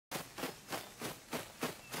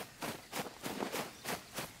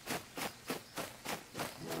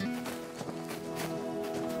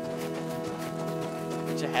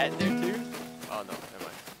hat in there too? Oh no, never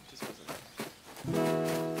mind. Just wasn't that.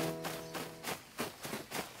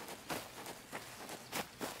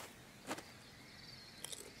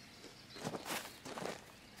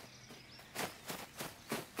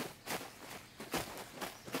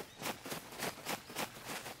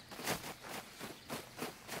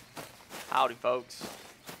 Howdy, folks.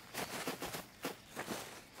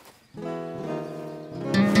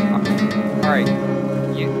 Alright,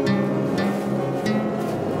 you.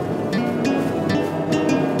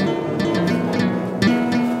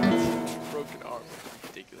 Broken arm.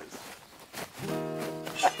 Ridiculous.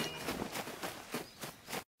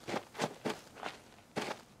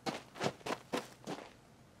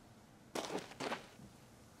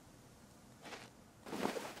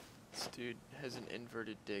 This dude has an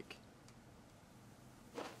inverted dick.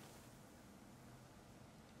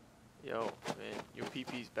 Yo, man, your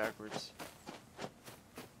pee-pee's backwards.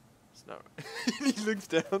 It's not. He looks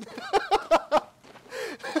down.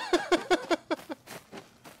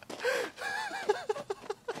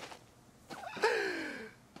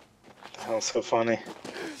 That was so funny.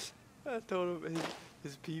 I told him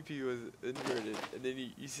his pee-pee was inverted, and then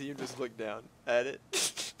you see him just look down at it.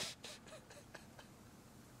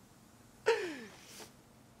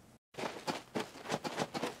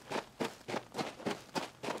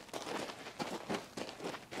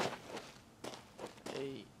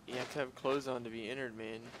 Hey, you have to have clothes on to be entered,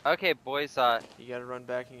 man. Okay, boys, You gotta run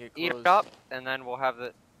back and get clothes. eat up, and then we'll have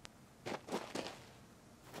the...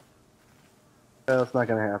 That's not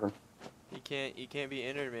gonna happen. You can't be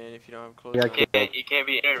entered, man, if you don't have clothes Yeah, on. You can't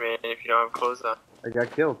be entered, man, if you don't have clothes on. I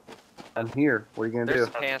got killed. I'm here. What are you gonna There's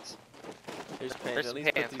do? some pants. There's pants. There's At some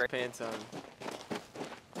least pants, put these right? pants on.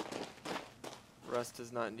 Russ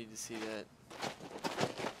does not need to see that.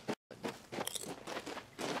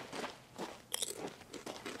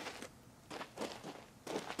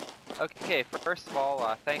 Okay, first of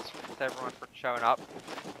all, thanks to everyone for showing up.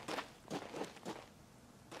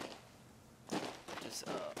 Just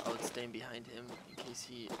I would stand behind him in case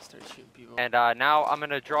he starts shooting people. And now I'm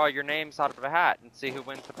gonna draw your names out of a hat and see who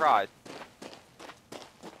wins the prize.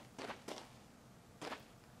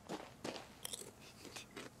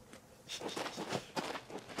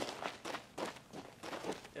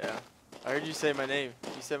 Yeah, I heard you say my name.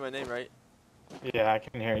 You said my name, right? Yeah, I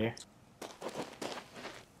can hear you.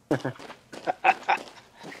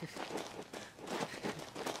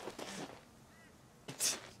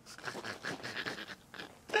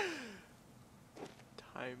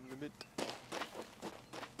 Time limit.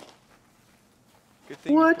 Good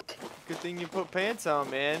thing. What? Good thing you put pants on,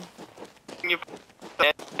 man.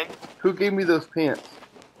 Who gave me those pants?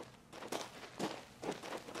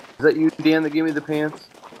 Is that you, Dan, that gave me the pants?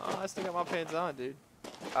 Oh, I still got my pants on, dude.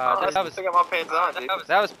 That was I got my pants on, dude.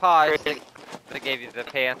 that was Paz that gave you the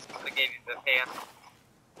pants.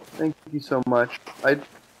 Thank you so much. I'd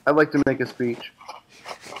like to make a speech.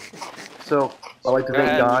 So, I'd like to Go thank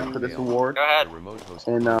ahead. God for this award. Go ahead.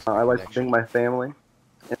 And I'd like to thank my family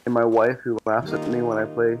and my wife who laughs at me when I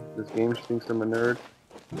play this game. She thinks I'm a nerd.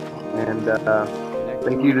 And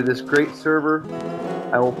thank you to this great server.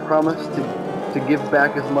 I will promise to give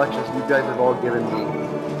back as much as you guys have all given me.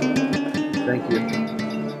 Thank you.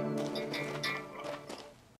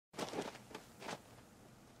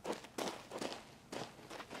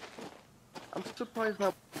 I'm surprised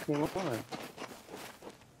that came on.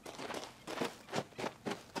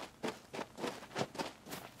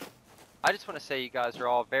 I just want to say you guys are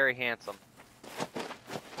all very handsome.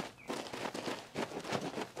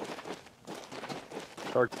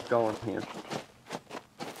 Start going here.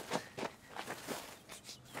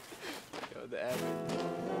 Yo, the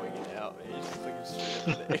admin winging out, man. He's just looking straight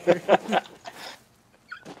up in the air.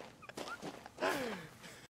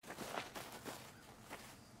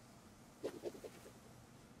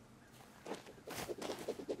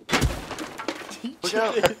 Look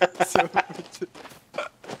out. So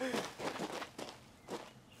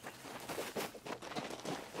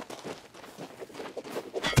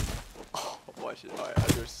oh, watch it. Alright,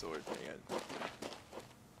 there's sword, man.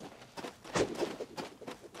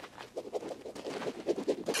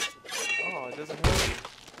 Oh, it doesn't hurt.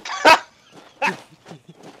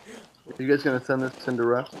 Are you guys gonna send this into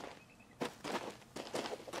rest?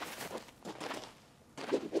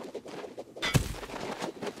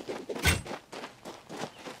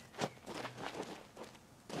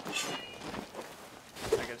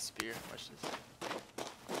 I got a spear. Watch this.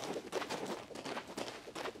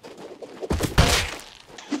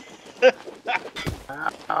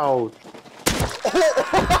 Ouch.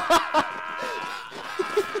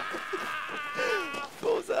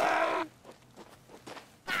 Bullseye!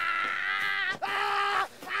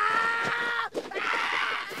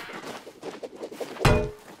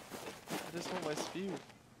 my spear.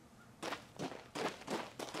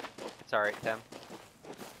 It's alright, Tim.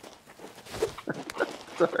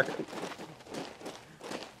 Sorry.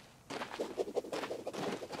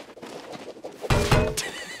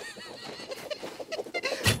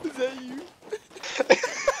 Is that you?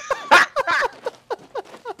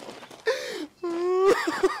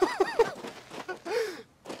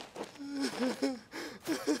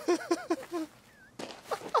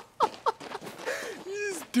 He's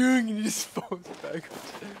just doing it, he just falls backwards.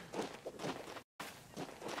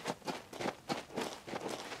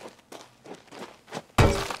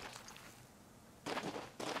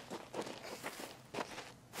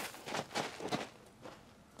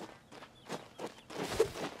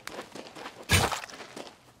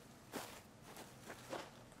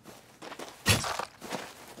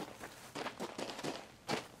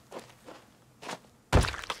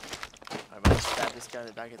 I'm gonna stab this guy in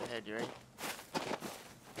the back of the head, you ready?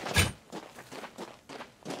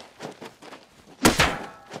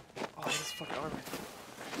 Oh, this fucking armor.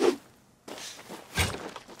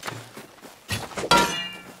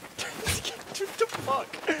 Dude, the fuck?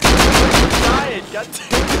 I'm dying,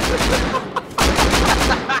 goddammit.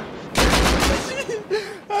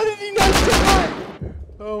 How did he not die?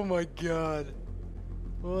 Oh my god.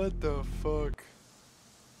 What the fuck?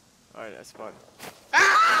 Alright, that's fun.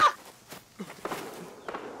 Ah!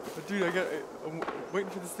 But dude, I'm waiting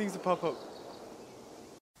for these things to pop up.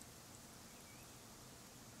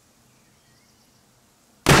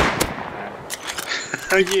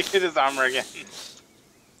 You hit his armor again.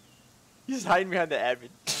 He's hiding behind the admin.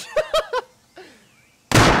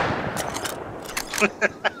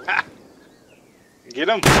 Get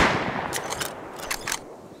him. I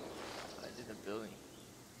did the building.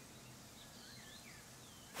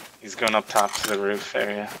 He's going up top to the roof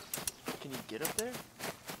area. Can you get up there?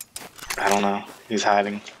 I don't know. He's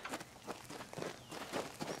hiding.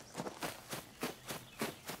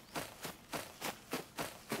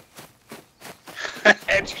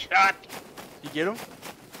 Headshot. You get him?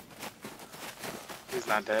 He's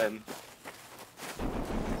not dead.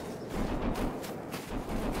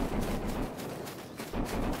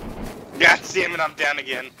 God damn it, I'm down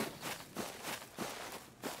again.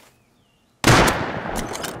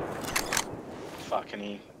 Fucking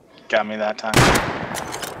he got me that time.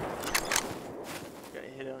 Gotta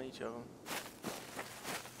hit on each of them.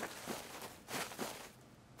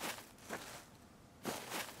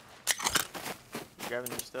 You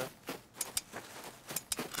grabbing your stuff?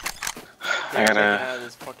 I Get gotta. out of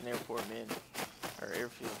this fucking airport, man. Or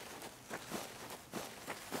airfield.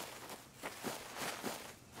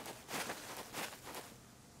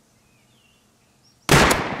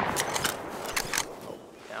 Oh,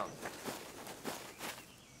 down.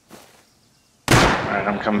 Alright,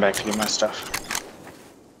 I'm coming back to get my stuff.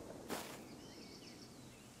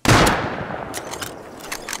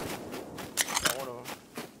 Got one of them.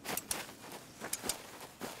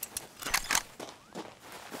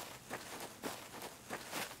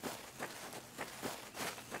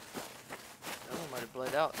 That one might have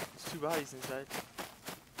bled out. There's 2 bodies inside.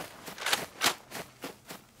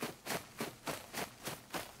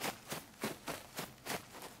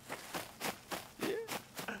 Yeah.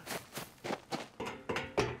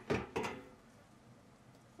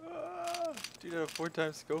 Dude, I have a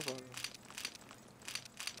 4x scope on him.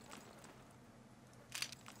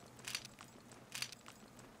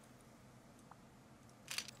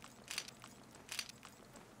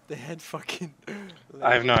 They had fucking.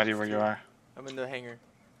 I have no idea where you are. I'm in the hangar.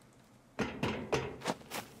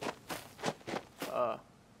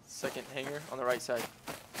 Second hangar on the right side.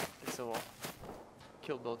 It's the wall.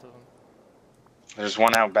 Killed both of them. There's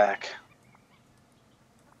one out back.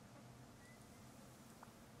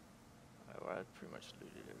 I pretty much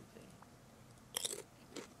looted everything.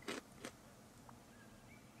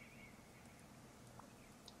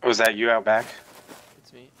 Was that you out back?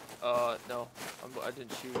 It's me. No. I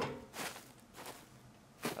didn't shoot.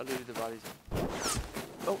 I looted the bodies.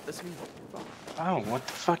 Oh, that's me. Oh, what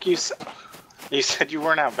the fuck you said? You said you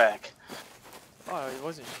weren't out back. Oh, I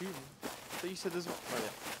wasn't shooting. I thought you said this one. Oh yeah,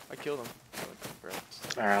 I killed him.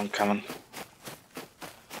 Alright, I'm coming.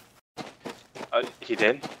 He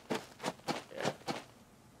did? Yeah.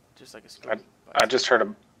 Just like a scope. I just heard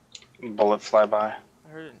a bullet fly by. I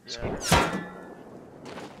heard it. Yeah. I heard it.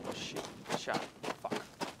 Oh shit! Shot. Fuck.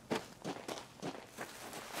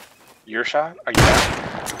 Your shot? Are you down? Is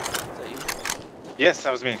that you? Yes,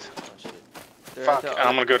 that was me. Oh shit. They're Fuck, at the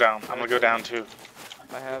I'm gonna go down. I'm gonna go down too.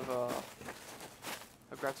 I have I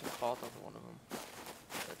grabbed some cloth off of one of them.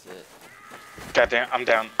 That's it. Goddamn, I'm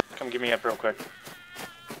down. Come get me up real quick.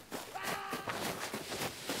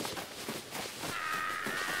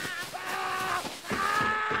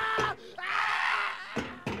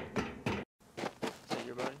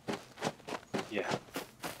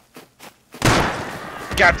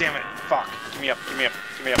 God damn it! Fuck! Give me up! Give me up!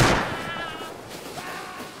 Give me up!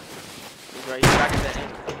 He's right here back at the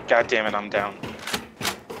end. God damn it! I'm down.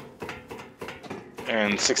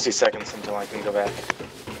 And 60 seconds until I can go back.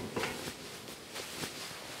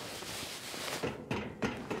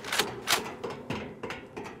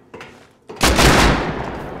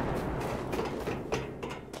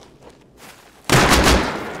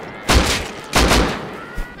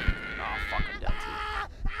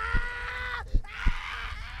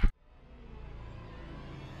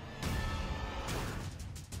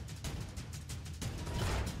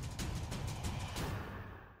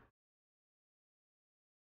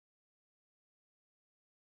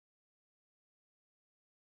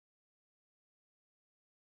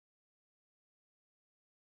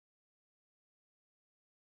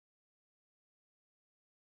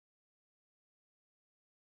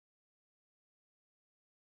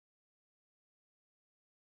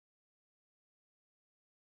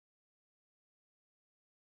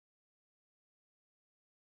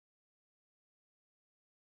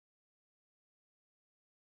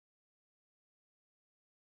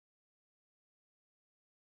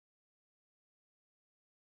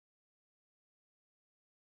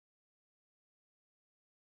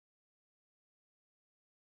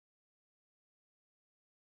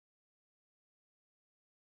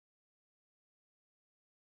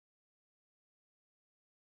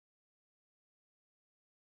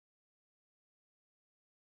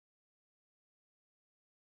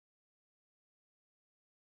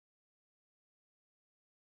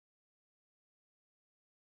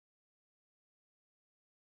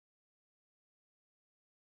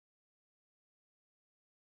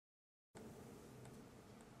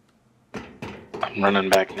 I'm running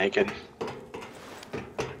back naked. Damn,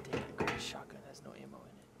 the shotgun has no ammo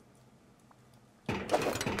in it.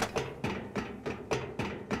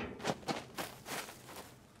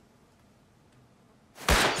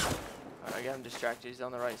 Alright, I got him distracted. He's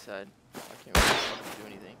on the right side. I can't really fucking do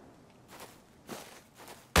anything.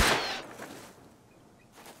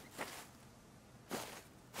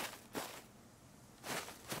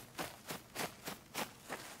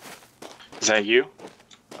 Is that you?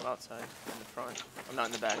 I'm outside, in the front. I'm not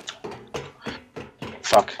in the back.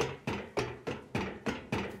 Fuck.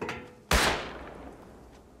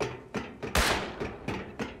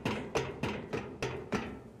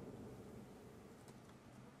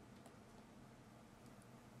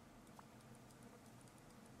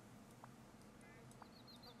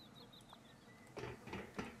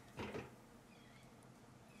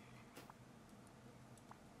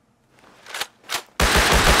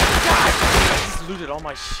 Looted all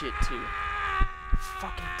my shit too.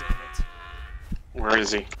 Fucking damn it. Where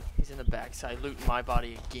is he? He's in the backside looting my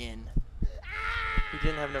body again. He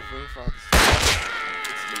didn't have enough room for all this stuff.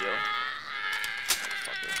 It's Leo.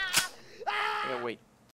 Fucker. I gotta wait